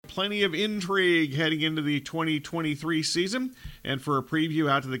plenty of intrigue heading into the 2023 season. And for a preview,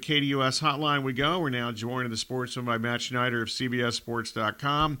 out to the KDUS hotline we go. We're now joined in the sportsroom by Matt Snyder of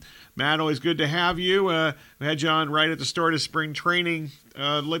CBSSports.com. Matt, always good to have you. We had you on right at the start of spring training.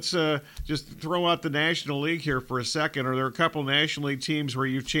 Let's just throw out the National League here for a second. Are there a couple National League teams where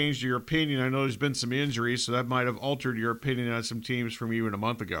you've changed your opinion? I know there's been some injuries, so that might have altered your opinion on some teams from even a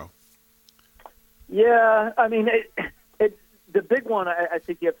month ago. Yeah, I mean, the big one I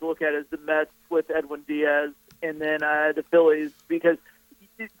think you have to look at is the Mets with Edwin Diaz, and then the Phillies, because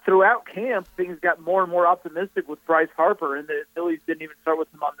throughout camp things got more and more optimistic with Bryce Harper, and the Phillies didn't even start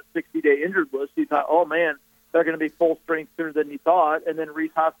with him on the 60-day injured list. You thought, oh man, they're going to be full strength sooner than you thought, and then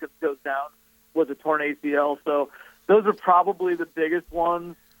Rhys Hoskins goes down with a torn ACL. So those are probably the biggest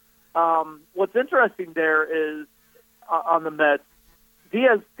ones. What's interesting there is on the Mets,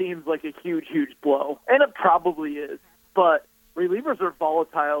 Diaz seems like a huge, huge blow, and it probably is. But relievers are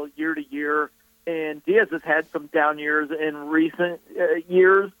volatile year to year, and Diaz has had some down years in recent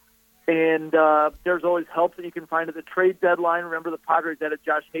years. And there's always help that you can find at the trade deadline. Remember the Padres added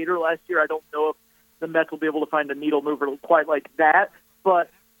Josh Hader last year. I don't know if the Mets will be able to find a needle mover quite like that, but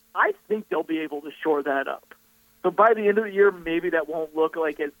I think they'll be able to shore that up. So by the end of the year, maybe that won't look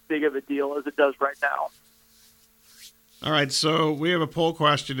like as big of a deal as it does right now. All right, so we have a poll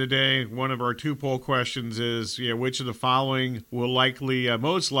question today. One of our two poll questions is, which of the following will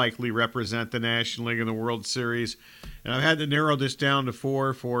most likely represent the National League in the World Series? And I've had to narrow this down to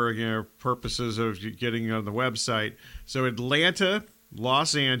four for purposes of getting on the website. So Atlanta,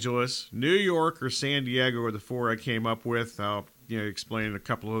 Los Angeles, New York, or San Diego are the four I came up with. I'll explain a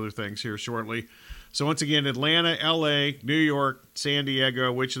couple of other things here shortly. So once again, Atlanta, L.A., New York, San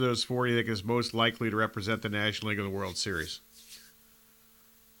Diego, which of those four do you think is most likely to represent the National League in the World Series?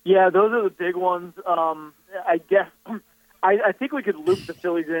 Yeah, those are the big ones. I guess I think we could loop the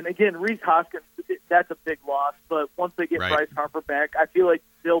Phillies in. Again, Rhys Hoskins, that's a big loss. But once they get Bryce Harper back, I feel like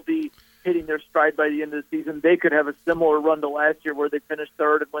they'll be hitting their stride by the end of the season. They could have a similar run to last year where they finished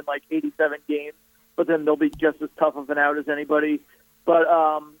third and win like 87 games, but then they'll be just as tough of an out as anybody. But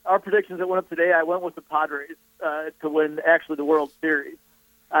our predictions that went up today, I went with the Padres to win actually the World Series.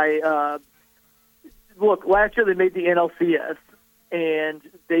 Look, last year they made the NLCS, and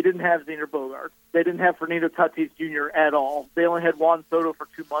they didn't have Xander Bogaerts. They didn't have Fernando Tatis Jr. at all. They only had Juan Soto for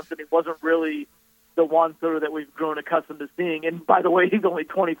 2 months, and he wasn't really the Juan Soto that we've grown accustomed to seeing. And by the way, he's only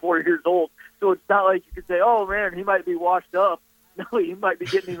 24 years old, so it's not like you could say, oh, man, he might be washed up. No, he might be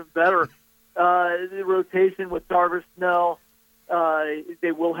getting even better. The rotation with Darvish, Snell,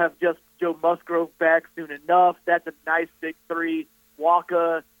 they will have just Joe Musgrove back soon enough. That's a nice big three.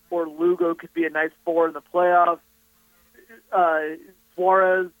 Waka or Lugo could be a nice four in the playoffs.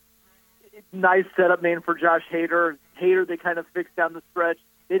 Suarez, nice setup man for Josh Hader. Hader, they kind of fixed down the stretch.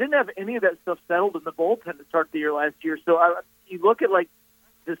 They didn't have any of that stuff settled in the bullpen to start the year last year. So you look at like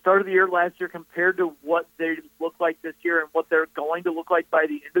the start of the year last year compared to what they look like this year and what they're going to look like by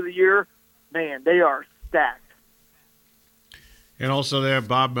the end of the year, man, they are stacked. And also they have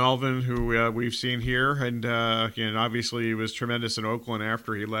Bob Melvin, who we've seen here, and obviously he was tremendous in Oakland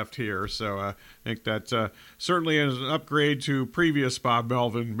after he left here. So I think that certainly is an upgrade to previous Bob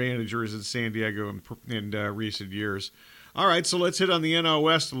Melvin managers in San Diego in recent years. All right, so let's hit on the NL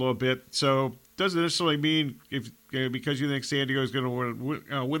West a little bit. So doesn't necessarily mean because you think San Diego is going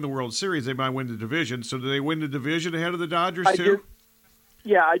to win the World Series, they might win the division. So do they win the division ahead of the Dodgers too?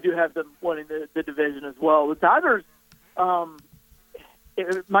 Yeah, I do have them winning the division as well. The Dodgers.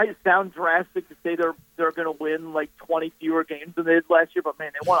 It might sound drastic to say they're going to win like 20 fewer games than they did last year, but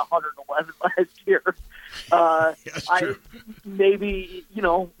man, they won 111 last year. Maybe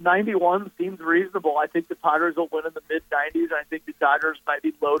 91 seems reasonable. I think the Padres will win in the mid 90s, and I think the Dodgers might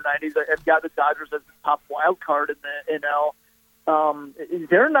be low 90s. I've got the Dodgers as the top wild card in the NL.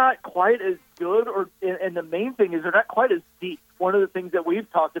 They're not quite as good, and the main thing is they're not quite as deep. One of the things that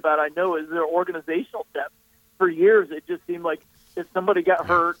we've talked about, I know, is their organizational depth. For years, it just seemed like if somebody got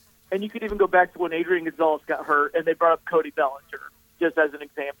hurt, and you could even go back to when Adrian Gonzalez got hurt, and they brought up Cody Bellinger, just as an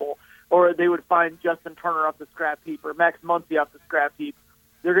example, or they would find Justin Turner off the scrap heap or Max Muncy off the scrap heap.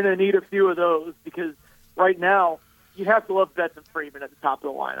 They're going to need a few of those because right now you have to love Betts and Freeman at the top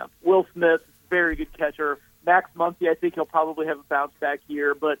of the lineup. Will Smith, very good catcher. Max Muncy, I think he'll probably have a bounce back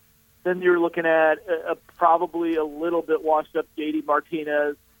year, but then you're looking at probably a little bit washed up JD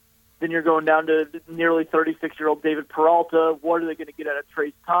Martinez. Then you're going down to nearly 36-year-old David Peralta. What are they going to get out of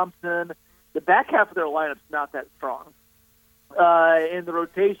Trace Thompson? The back half of their lineup's not that strong. In the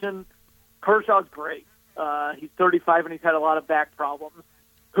rotation, Kershaw's great. He's 35 and he's had a lot of back problems.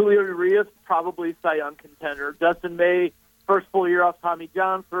 Julio Urias, probably Cy Young contender. Dustin May, first full year off Tommy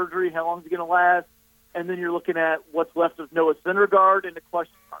John surgery. How long is it going to last? And then you're looking at what's left of Noah Syndergaard and a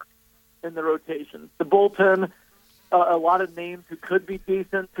question mark in the rotation. The bullpen, a lot of names who could be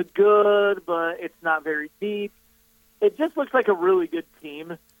decent to good, but it's not very deep. It just looks like a really good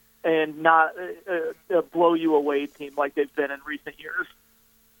team and not a blow-you-away team like they've been in recent years.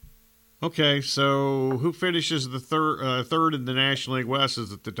 Okay, so who finishes the third in the National League West?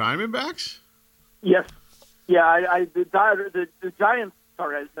 Is it the Diamondbacks? Yes. Yeah, the Giants,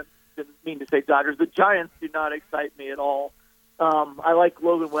 sorry, I didn't mean to say Dodgers. The Giants do not excite me at all. I like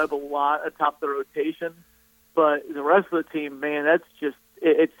Logan Webb a lot atop the rotation, but the rest of the team, man, that's just,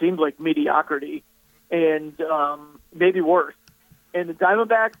 it seems like mediocrity and maybe worse. And the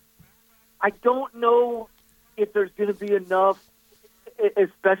Diamondbacks, I don't know if there's going to be enough,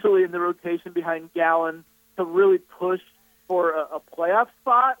 especially in the rotation behind Gallen, to really push for a playoff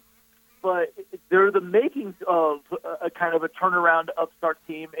spot. But they're the makings of a kind of a turnaround upstart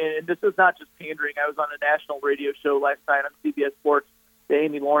team. And this is not just pandering. I was on a national radio show last night on CBS Sports, the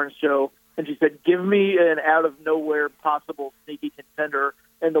Amy Lawrence show, and she said, give me an out-of-nowhere possible sneaky contender.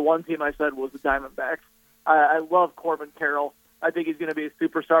 And the one team I said was the Diamondbacks. I love Corbin Carroll. I think he's going to be a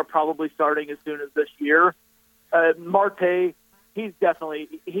superstar, probably starting as soon as this year. Marte, he's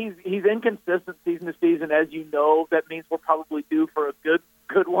inconsistent season to season, as you know. That means we're probably due for a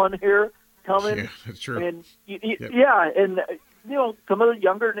good one here coming. Yeah, that's true. And and some of the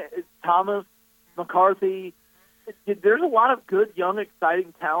younger Thomas, McCarthy. There's a lot of good, young,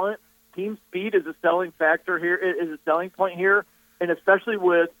 exciting talent. Team speed is a selling factor here. Is a selling point here, and especially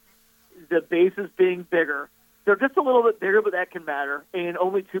with the bases being bigger. They're just a little bit bigger, but that can matter. And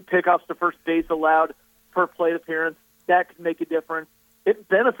only 2 pickoffs to first base allowed per plate appearance. That could make a difference. It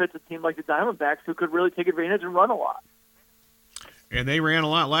benefits a team like the Diamondbacks, who could really take advantage and run a lot. And they ran a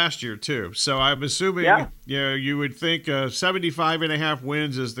lot last year, too. So I'm assuming you would think 75.5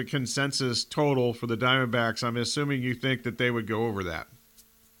 wins is the consensus total for the Diamondbacks. I'm assuming you think that they would go over that.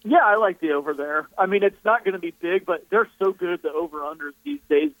 Yeah, I like the over there. I mean, it's not going to be big, but they're so good at the over-unders these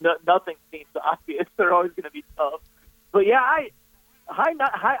days. Nothing seems obvious. They're always going to be tough. But, yeah,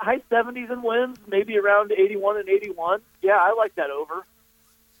 high 70s in wins, maybe around 81 and 81. Yeah, I like that over.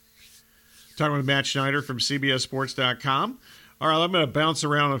 Talking with Matt Snyder from CBSSports.com. All right, I'm going to bounce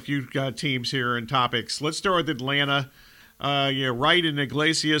around a few teams here and topics. Let's start with Atlanta. Wright and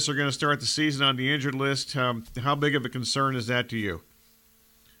Iglesias are going to start the season on the injured list. How big of a concern is that to you?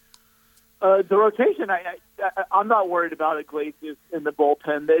 The rotation, I'm not worried about Iglesias in the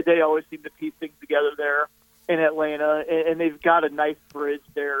bullpen. They always seem to piece things together there in Atlanta, and they've got a nice bridge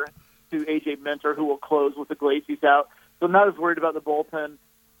there to A.J. Minter, who will close with Iglesias out. So I'm not as worried about the bullpen.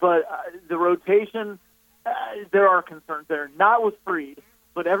 But the rotation, there are concerns there. Not with Fried,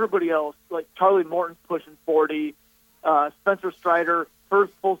 but everybody else. Like Charlie Morton's pushing 40. Spencer Strider,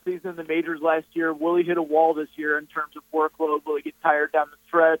 first full season in the majors last year. Will he hit a wall this year in terms of workload? Will he get tired down the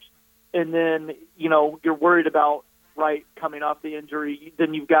stretch? And then, you're worried about Wright coming off the injury.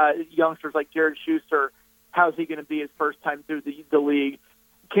 Then you've got youngsters like Jared Schuster. How's he going to be his first time through the league?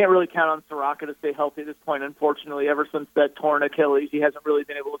 Can't really count on Soraka to stay healthy at this point, unfortunately. Ever since that torn Achilles, he hasn't really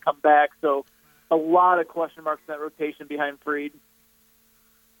been able to come back. So a lot of question marks in that rotation behind Fried.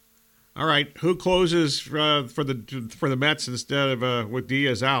 All right, who closes for the Mets instead of with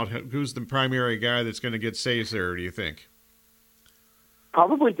Diaz out? Who's the primary guy that's going to get saves there, do you think?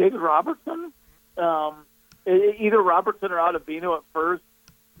 Probably David Robertson. Either Robertson or Ottavino at first.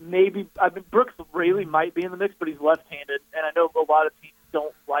 Maybe Brooks Raley might be in the mix, but he's left-handed, and I know a lot of teams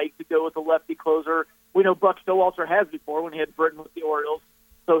don't like to go with a lefty closer. We know Buck Showalter has before when he had Britton with the Orioles,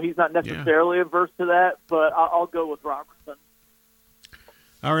 so he's not necessarily averse to that, but I'll go with Robertson.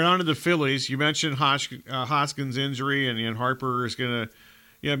 All right, on to the Phillies. You mentioned Hoskins' injury, and Harper is going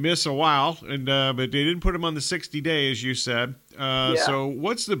to miss a while, but they didn't put him on the 60-day, as you said. So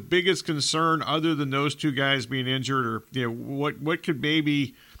what's the biggest concern other than those two guys being injured, or what could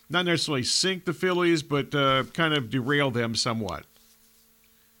maybe not necessarily sink the Phillies, but kind of derail them somewhat?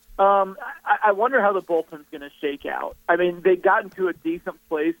 I wonder how the bullpen's going to shake out. I mean, they got into a decent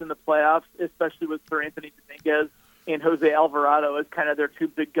place in the playoffs, especially with Sir Anthony Dominguez and Jose Alvarado as kind of their two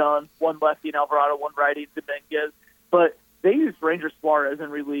big guns, one lefty in Alvarado, one righty in Dominguez. But they used Ranger Suarez in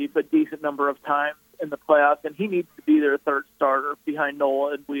relief a decent number of times in the playoffs, and he needs to be their third starter behind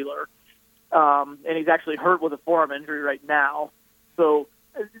Nola and Wheeler. And he's actually hurt with a forearm injury right now. So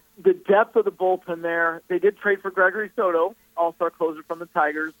the depth of the bullpen there, they did trade for Gregory Soto, all-star closer from the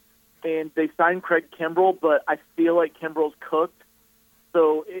Tigers, and they signed Craig Kimbrell, but I feel like Kimbrell's cooked.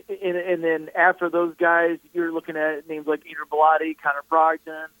 So, and then after those guys, you're looking at names like Eder Bellotti, Connor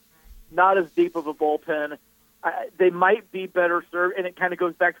Brogdon, not as deep of a bullpen. they might be better served, and it kind of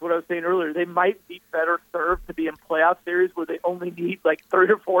goes back to what I was saying earlier. They might be better served to be in playoff series where they only need like 3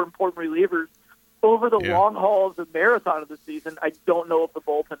 or 4 important relievers. Over the long hauls and marathon of the season, I don't know if the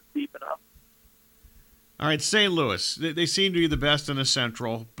bullpen's deep enough. All right, St. Louis, they seem to be the best in the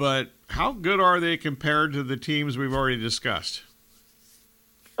Central, but how good are they compared to the teams we've already discussed?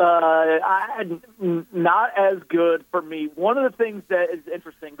 Not as good for me. One of the things that is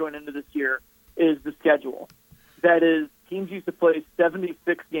interesting going into this year is the schedule. That is, teams used to play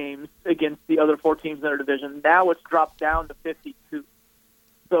 76 games against the other 4 teams in their division. Now it's dropped down to 52.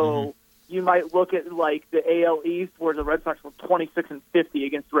 So you might look at like the AL East, where the Red Sox were 26-50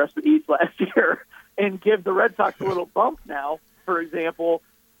 against the rest of the East last year, and give the Red Sox a little bump now. For example,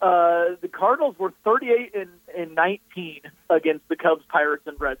 the Cardinals were 38-19 against the Cubs, Pirates,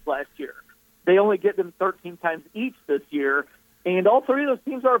 and Reds last year. They only get them 13 times each this year, and all 3 of those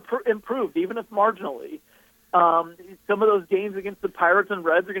teams are improved, even if marginally. Some of those games against the Pirates and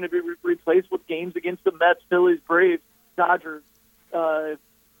Reds are going to be replaced with games against the Mets, Phillies, Braves, Dodgers,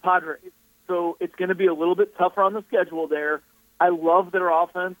 Padres. So it's going to be a little bit tougher on the schedule there. I love their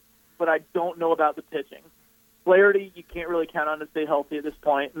offense, but I don't know about the pitching. Flaherty, you can't really count on to stay healthy at this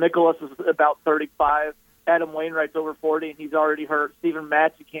point. Nicholas is about 35. Adam Wainwright's over 40, and he's already hurt. Steven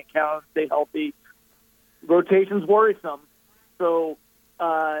Matz, you can't count on to stay healthy. Rotation's worrisome. So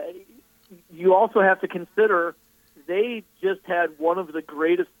you also have to consider they just had one of the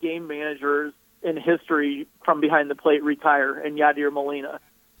greatest game managers in history from behind the plate retire in Yadier Molina.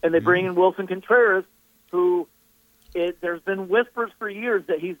 And they bring in Wilson Contreras, who there's been whispers for years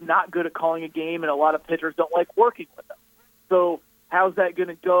that he's not good at calling a game, and a lot of pitchers don't like working with him. So how's that going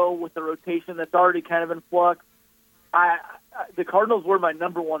to go with the rotation that's already kind of in flux? The Cardinals were my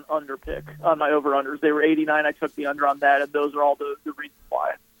number 1 under pick on my over-unders. They were 89. I took the under on that, and those are all the reasons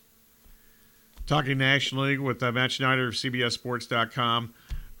why. Talking National League with Matt Snyder of CBSSports.com.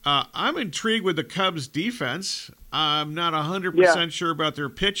 I'm intrigued with the Cubs' defense. I'm not 100% sure about their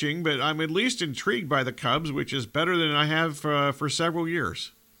pitching, but I'm at least intrigued by the Cubs, which is better than I have for several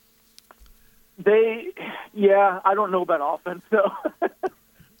years. I don't know about offense, though.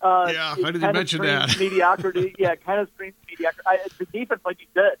 I didn't mention that. Mediocrity. Kind of screams mediocrity. The defense, like you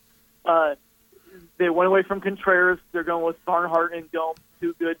said, they went away from Contreras. They're going with Barnhart and Gomes,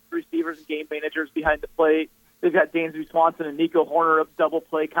 2 good receivers and game managers behind the plate. They've got Dansby Swanson and Nico Horner. A double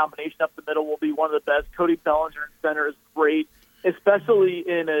play combination up the middle will be one of the best. Cody Bellinger in center is great, especially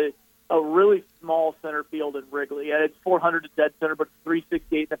in a really small center field in Wrigley. And it's 400 to dead center, but it's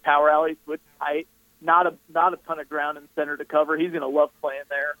 368 in the power alley, so it's tight. Not a ton of ground in center to cover. He's going to love playing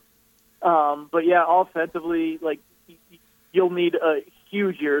there. But offensively, like you'll need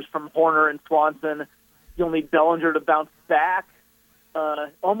huge years from Horner and Swanson. You'll need Bellinger to bounce back.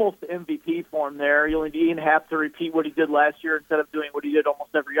 Almost MVP form there. You'll need Ian Happ to repeat what he did last year instead of doing what he did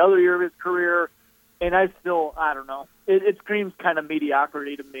almost every other year of his career. And I don't know. It screams kind of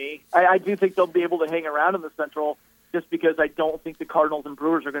mediocrity to me. I do think they'll be able to hang around in the Central just because I don't think the Cardinals and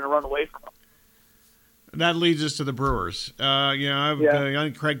Brewers are going to run away from them. That leads us to the Brewers. I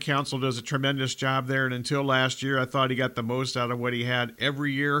think Craig Counsell does a tremendous job there, and until last year, I thought he got the most out of what he had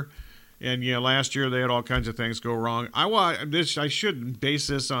every year. And last year they had all kinds of things go wrong. I shouldn't base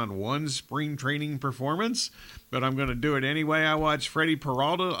this on one spring training performance, but I'm going to do it anyway. I watched Freddie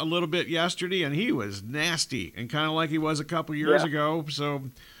Peralta a little bit yesterday, and he was nasty and kind of like he was a couple years ago. So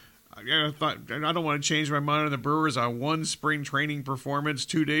I thought I don't want to change my mind on the Brewers on one spring training performance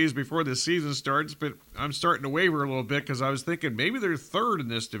 2 days before the season starts, but I'm starting to waver a little bit because I was thinking maybe they're third in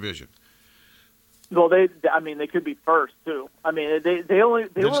this division. Well, they could be first too. They were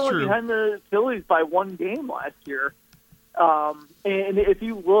only behind the Phillies by 1 game last year. And if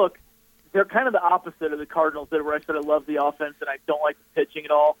you look, they're kind of the opposite of the Cardinals, where I said I love the offense and I don't like the pitching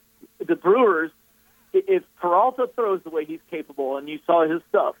at all. The Brewers, if Peralta throws the way he's capable, and you saw his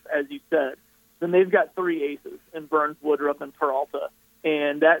stuff, as you said, then they've got 3 aces in Burns, Woodruff, and Peralta.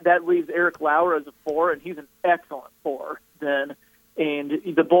 And that leaves Eric Lauer as a 4, and he's an excellent 4 then. And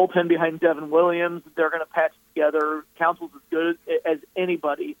the bullpen behind Devin Williams, they're going to patch together. Counsell's as good as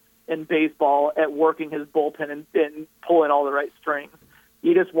anybody in baseball at working his bullpen and pulling all the right strings.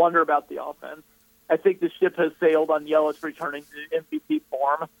 You just wonder about the offense. I think the ship has sailed on Yelich returning to MVP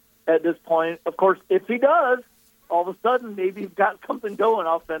form at this point. Of course, if he does, all of a sudden maybe he's got something going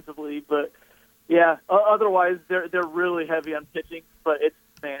offensively. But, otherwise they're really heavy on pitching. But it's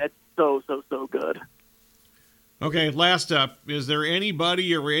so good. Okay, last up, is there any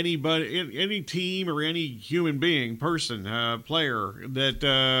team or any human being, person, player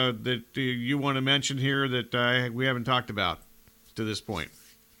that you want to mention here that we haven't talked about to this point?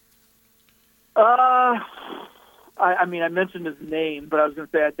 I mean, I mentioned his name, but I was going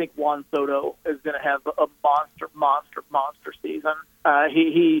to say I think Juan Soto is going to have a monster season.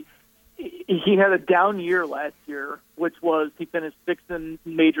 He had a down year last year, which was he finished sixth in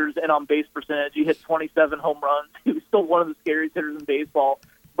majors and on base percentage. He hit 27 home runs. He was still one of the scariest hitters in baseball,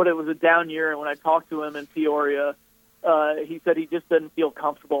 but it was a down year. And when I talked to him in Peoria, he said he just didn't feel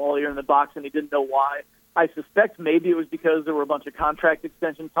comfortable all year in the box, and he didn't know why. I suspect maybe it was because there were a bunch of contract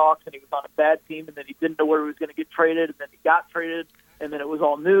extension talks, and he was on a bad team, and then he didn't know where he was going to get traded, and then he got traded, and then it was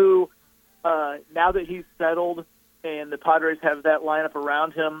all new. Now that he's settled and the Padres have that lineup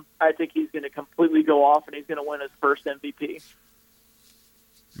around him, I think he's going to completely go off, and he's going to win his first MVP.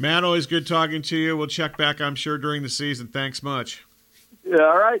 Matt, always good talking to you. We'll check back, I'm sure, during the season. Thanks much.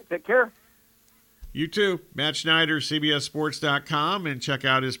 All right, take care. You too. Matt Snyder, CBSSports.com, and check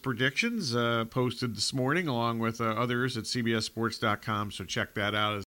out his predictions posted this morning along with others at CBSSports.com, so check that out